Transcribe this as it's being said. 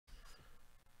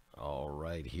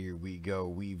right, here we go.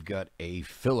 We've got a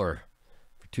filler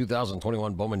for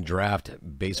 2021 Bowman Draft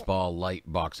Baseball Light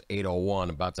Box 801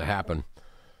 about to happen.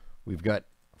 We've got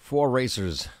 4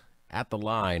 racers at the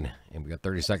line, and we've got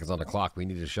 30 seconds on the clock. We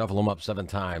need to shuffle them up 7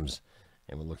 times,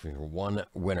 and we're looking for one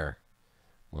winner.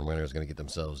 One winner is going to get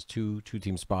themselves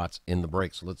two-team spots in the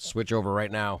break. So let's switch over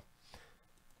right now,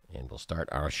 and we'll start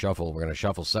our shuffle. We're going to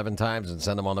shuffle 7 times and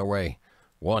send them on their way.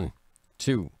 1,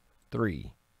 2,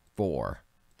 3, 4,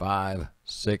 5,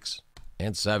 6,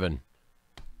 and 7.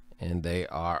 And they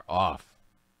are off.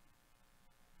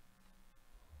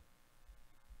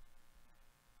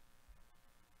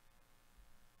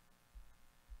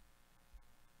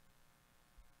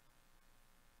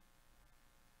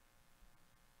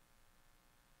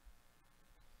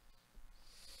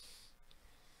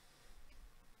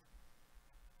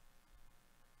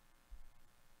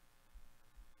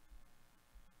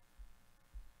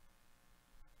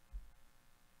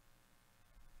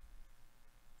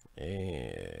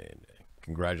 And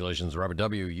congratulations, Robert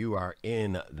W. You are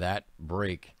in that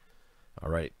break. All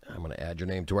right, I'm going to add your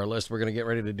name to our list. We're going to get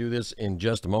ready to do this in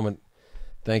just a moment.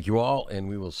 Thank you all, and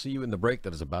we will see you in the break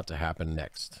that is about to happen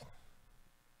next.